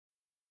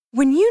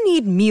When you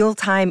need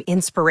mealtime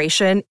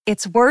inspiration,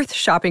 it's worth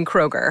shopping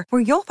Kroger,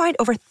 where you'll find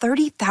over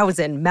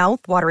 30,000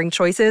 mouth-watering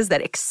choices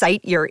that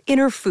excite your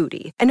inner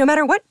foodie. And no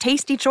matter what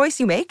tasty choice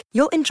you make,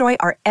 you'll enjoy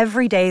our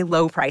everyday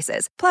low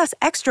prices, plus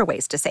extra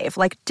ways to save,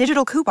 like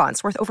digital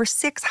coupons worth over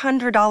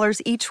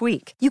 $600 each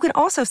week. You can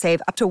also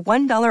save up to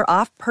 $1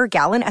 off per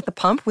gallon at the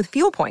pump with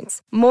fuel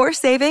points. More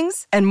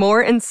savings and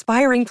more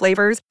inspiring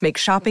flavors make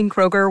shopping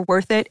Kroger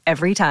worth it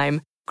every time.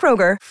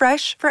 Kroger,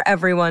 fresh for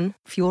everyone.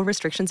 Fuel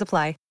restrictions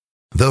apply.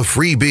 The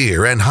Free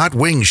Beer and Hot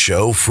Wings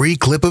Show free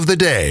clip of the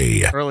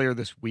day. Earlier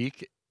this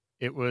week,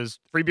 it was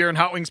Free Beer and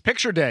Hot Wings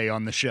Picture Day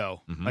on the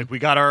show. Mm-hmm. Like we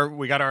got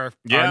our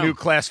new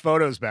class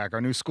photos back,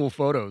 our new school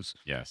photos.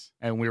 Yes.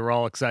 And we were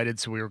all excited,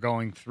 so we were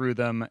going through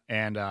them.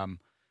 And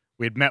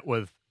we had met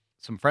with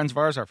some friends of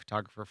ours, our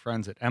photographer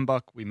friends at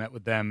MBuck. We met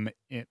with them,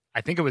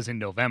 I think it was in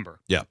November.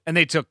 Yeah. And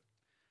they took,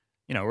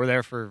 we're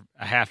there for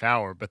a half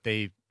hour, but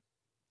they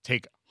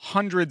take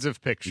hundreds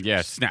of pictures.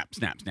 Yeah, snap,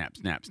 snap, snap,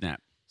 snap,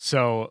 snap.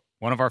 So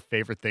one of our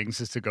favorite things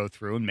is to go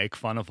through and make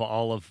fun of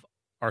all of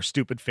our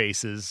stupid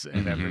faces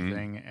and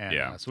everything.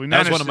 And, so we that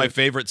was one of my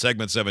favorite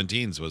segment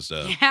 17s was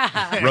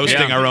Yeah.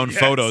 roasting our own Yes.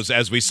 photos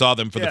as we saw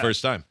them for the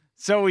first time.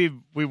 So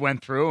we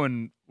went through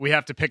and we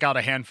have to pick out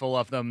a handful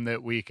of them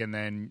that we can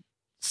then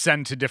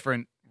send to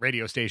different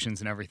radio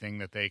stations and everything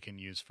that they can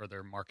use for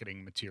their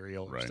marketing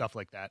material or stuff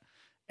like that.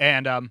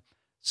 And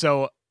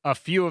so a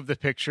few of the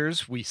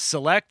pictures we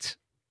select,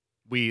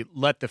 we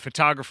let the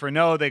photographer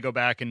know, they go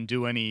back and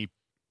do any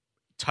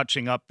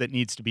touching up that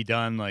needs to be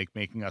done, like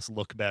making us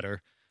look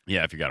better.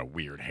 Yeah, if you got a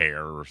weird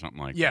hair or something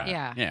like Yeah.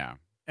 that. Yeah.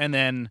 And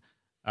then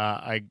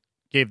I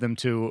gave them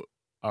to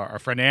our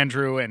friend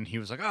Andrew, and he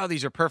was like, oh,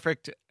 these are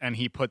perfect. And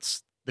he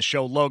puts the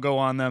show logo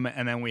on them,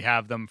 and then we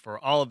have them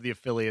for all of the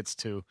affiliates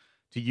to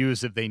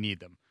use if they need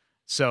them.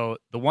 So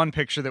the one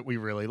picture that we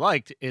really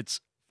liked,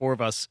 it's four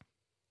of us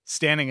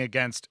standing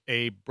against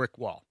a brick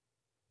wall.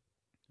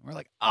 We're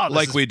like, oh,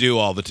 this we do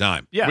all the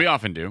time. Yeah. We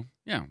often do.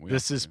 Yeah.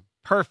 This is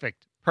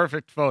perfect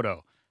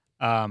photo.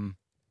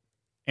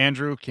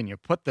 Andrew, can you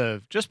put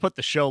the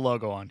show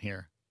logo on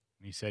here?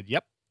 And he said,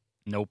 yep,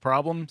 no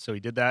problem. So he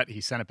did that.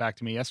 He sent it back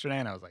to me yesterday,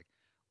 and I was like,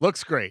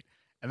 looks great.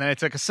 And then I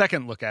took a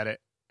second look at it,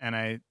 and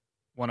I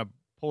want to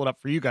pull it up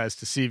for you guys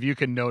to see if you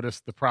can notice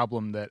the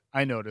problem that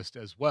I noticed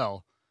as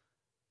well.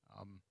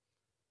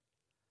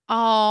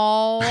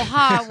 Oh,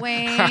 Hot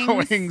Wings.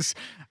 Hot Wings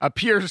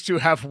appears to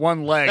have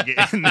one leg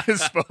in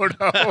this photo.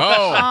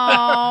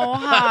 Oh,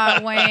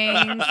 Hot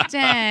Wings.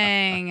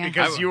 Dang.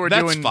 Because you were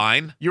That's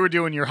fine. You were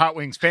doing your Hot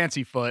Wings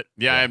fancy foot.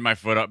 Yeah, I had my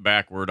foot up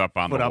backward up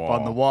on the wall. Foot up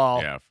on the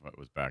wall. Yeah, foot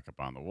was back up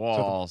on the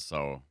wall.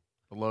 So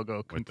the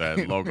logo with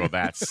that logo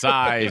that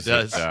size,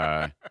 It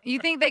does. You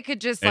think they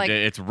could just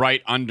it's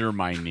right under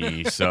my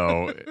knee,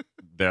 so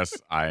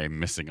I'm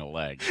missing a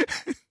leg.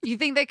 You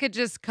think they could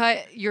just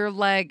cut your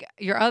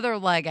other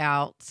leg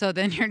out, so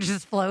then you're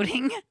just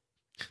floating?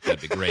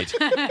 That'd be great.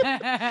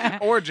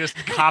 Or just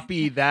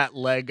copy that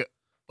leg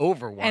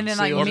over one. And then,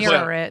 so like, you'll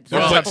mirror it. Or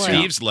So put split.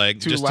 Steve's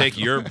leg. Two Just left. take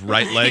your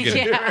right leg and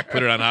Yeah.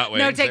 put it on Hot Wings.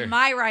 No, take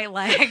my right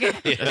leg and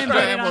put it on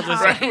We'll just-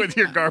 Hot right Wings. with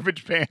your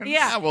garbage pants.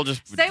 Yeah. We'll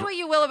just Say what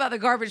you will about the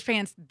garbage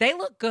pants. They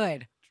look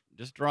good.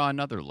 just draw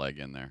another leg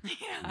in there.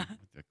 Yeah.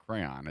 With the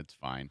crayon, it's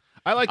fine.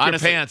 I like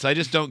Honestly- your pants. I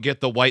just don't get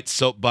the white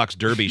soapbox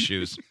derby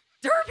shoes.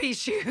 Derby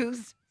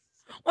shoes?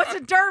 What's a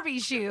derby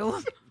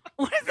shoe?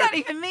 What does that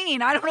even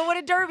mean? I don't know what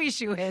a derby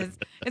shoe is.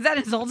 Is that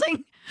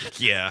insulting?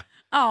 Yeah.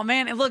 Oh,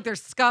 man. And look,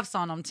 there's scuffs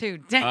on them, too.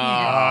 Dang.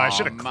 I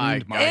should have my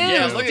cleaned God. mine. Ew,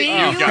 Yeah, look at Steve, you.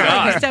 you look like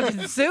God. you stepped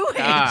in sewage.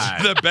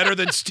 God. They're better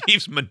than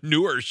Steve's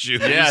manure shoes.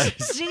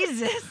 Yes.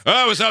 Jesus.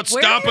 I was out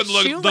Where are stomping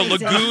your the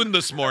shoelaces? lagoon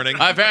this morning.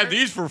 I've had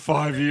these for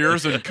 5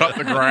 years and cut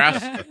the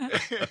grass.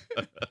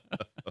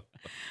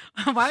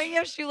 Why don't you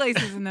have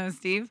shoelaces in those,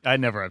 Steve? I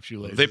never have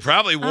shoelaces. They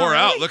probably wore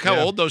out. really? Look how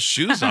Yeah. old those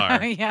shoes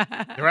are. Yeah.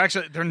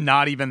 They're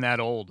not even that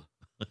old.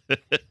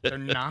 They're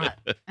not.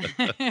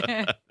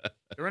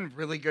 They're in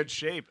really good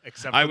shape,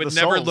 except I for would the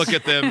never soles. look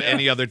at them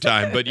any other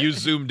time, but you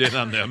zoomed in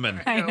on them,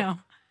 and I know.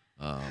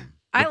 um,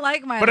 I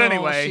like my But little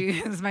anyway,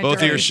 shoes. My both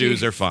of your derby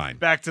shoes are fine.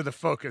 Back to the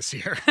focus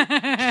here.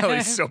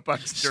 Kelly's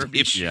soapbox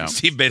derby. Steve, Yeah.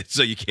 Steve made it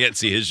so you can't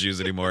see his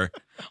shoes anymore.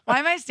 Why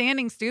am I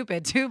standing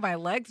stupid, too? My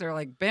legs are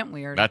like bent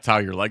weird. That's how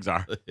your legs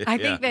are. I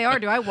think they are.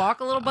 Do I walk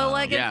a little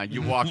bow-legged? Yeah,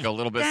 you walk a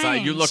little bit Dang.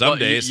 side. You look Some like,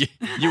 days.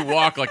 You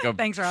walk like a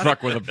Thanks, Rob.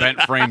 truck with a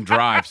bent frame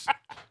drives.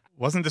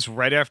 Wasn't this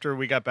right after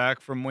we got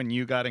back from when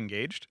you got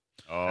engaged?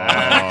 Oh,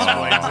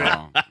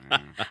 explains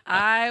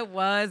I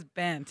was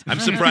bent. I'm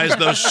surprised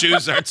those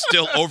shoes aren't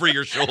still over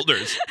your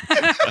shoulders.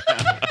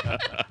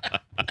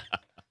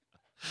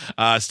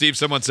 Steve,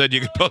 someone said you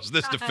could post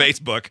this to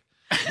Facebook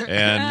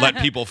and let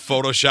people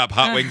Photoshop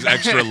Hot Wings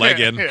extra leg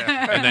in,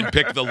 and then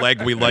pick the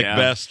leg we like Yeah.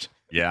 best.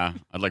 Yeah,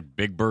 I'd like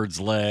Big Bird's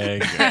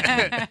leg.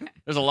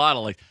 There's a lot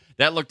of like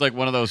that. Looked like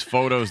one of those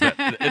photos.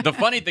 That the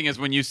funny thing is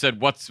when you said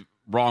what's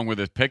wrong with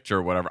this picture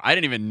or whatever, I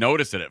didn't even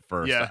notice it at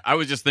first. Yeah. I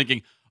was just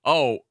thinking,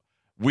 oh,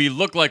 we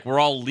look like we're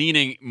all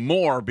leaning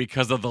more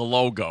because of the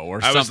logo or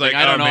I something. was like,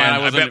 I don't oh know. man, I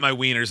wasn't- bet my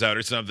wiener's out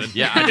or something.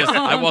 Yeah,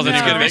 I wasn't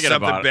It's even gonna be thinking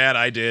something about it. bad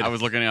I did. I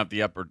was looking at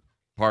the upper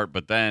part,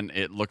 but then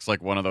it looks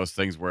like one of those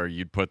things where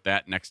you'd put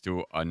that next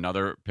to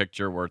another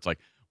picture where it's like,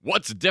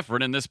 what's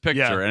different in this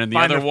picture? Yeah. And in the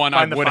other one,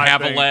 I would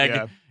have a leg,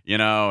 yeah. you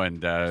know,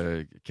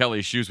 and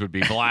Kelly's shoes would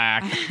be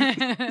black,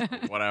 or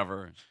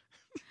whatever.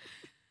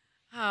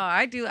 Oh,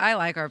 I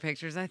like our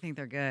pictures. I think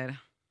they're good.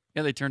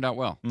 Yeah, they turned out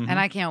well. Mm-hmm. And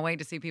I can't wait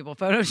to see people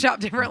Photoshop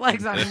different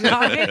legs on his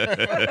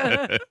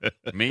body.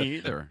 Me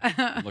either.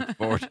 Look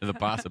forward to the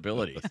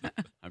possibilities.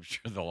 I'm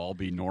sure they'll all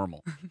be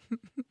normal.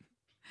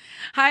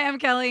 Hi, I'm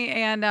Kelly.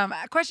 And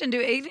question,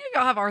 do either of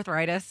y'all have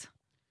arthritis?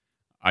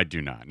 I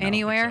do not. No.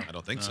 Anywhere? I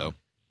don't think so.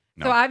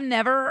 No. So I've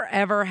never,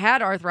 ever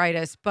had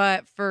arthritis,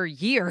 but for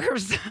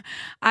years,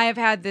 I have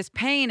had this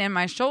pain in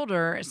my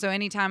shoulder. So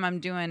anytime I'm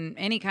doing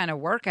any kind of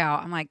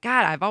workout, I'm like,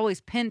 God, I've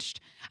always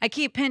I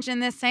keep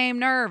pinching this same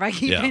nerve. I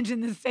keep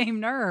pinching the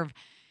same nerve.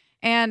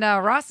 And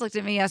Ross looked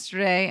at me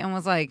yesterday and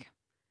was like,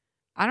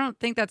 I don't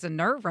think that's a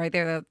nerve right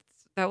there.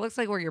 That looks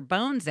like where your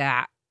bone's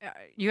at.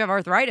 You have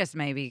arthritis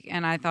maybe.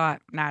 And I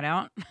thought, no, I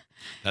don't.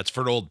 That's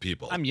for old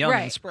people. I'm young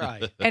Right. and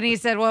spry. And he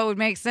said, well, it would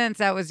make sense.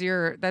 That's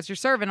your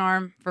serving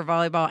arm for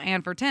volleyball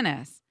and for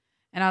tennis.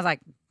 And I was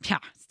like, yeah,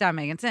 stop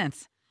making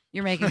sense.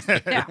 You're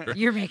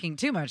making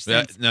too much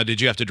sense. Now, did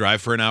you have to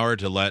drive for an hour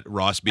to let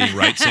Ross being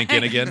right sink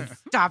in again?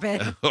 Stop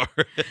it.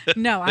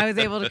 No, I was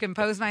able to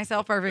compose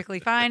myself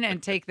perfectly fine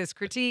and take this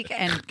critique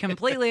and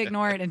completely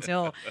ignore it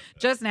until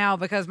just now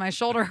because my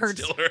shoulder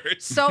hurts Still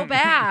hurts. so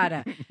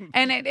bad.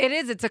 And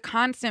it's a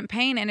constant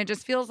pain and it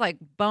just feels like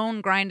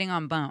bone grinding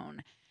on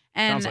bone.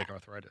 And, Sounds like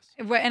arthritis.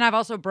 and I've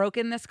also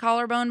broken this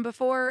collarbone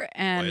before.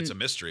 And Boy, it's a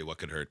mystery what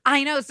could hurt.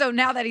 I know. So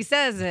now that he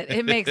says it,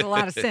 it makes a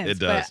lot of sense. It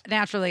does. But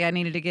naturally, I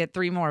needed to get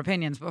 3 more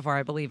opinions before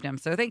I believed him.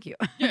 So thank you.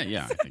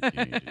 Yeah, I think you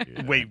need to do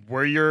that. Wait,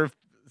 were your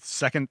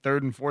second,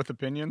 third, and fourth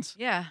opinions?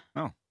 Yeah.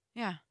 Oh.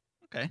 Yeah.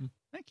 Okay.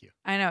 Thank you.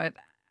 I know it.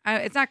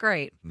 It's not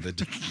great, but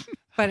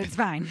it's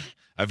fine.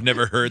 I've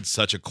never heard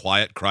such a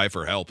quiet cry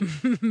for help.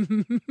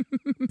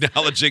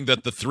 Acknowledging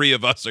that the 3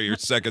 of us are your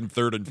second,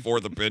 third, and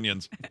fourth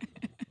opinions.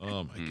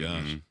 Oh, my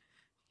gosh.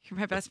 You're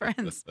my best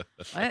friends.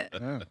 What?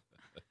 Oh.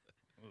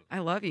 I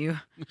love you.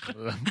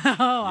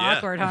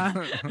 Awkward, huh?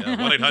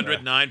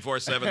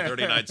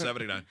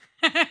 1-800-947-3979.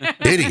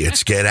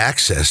 Idiots get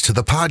access to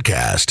the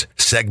podcast,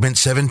 segment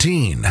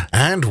 17,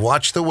 and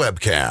watch the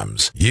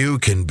webcams. You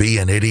can be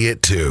an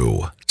idiot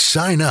too.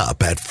 Sign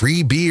up at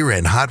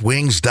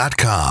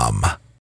freebeerandhotwings.com.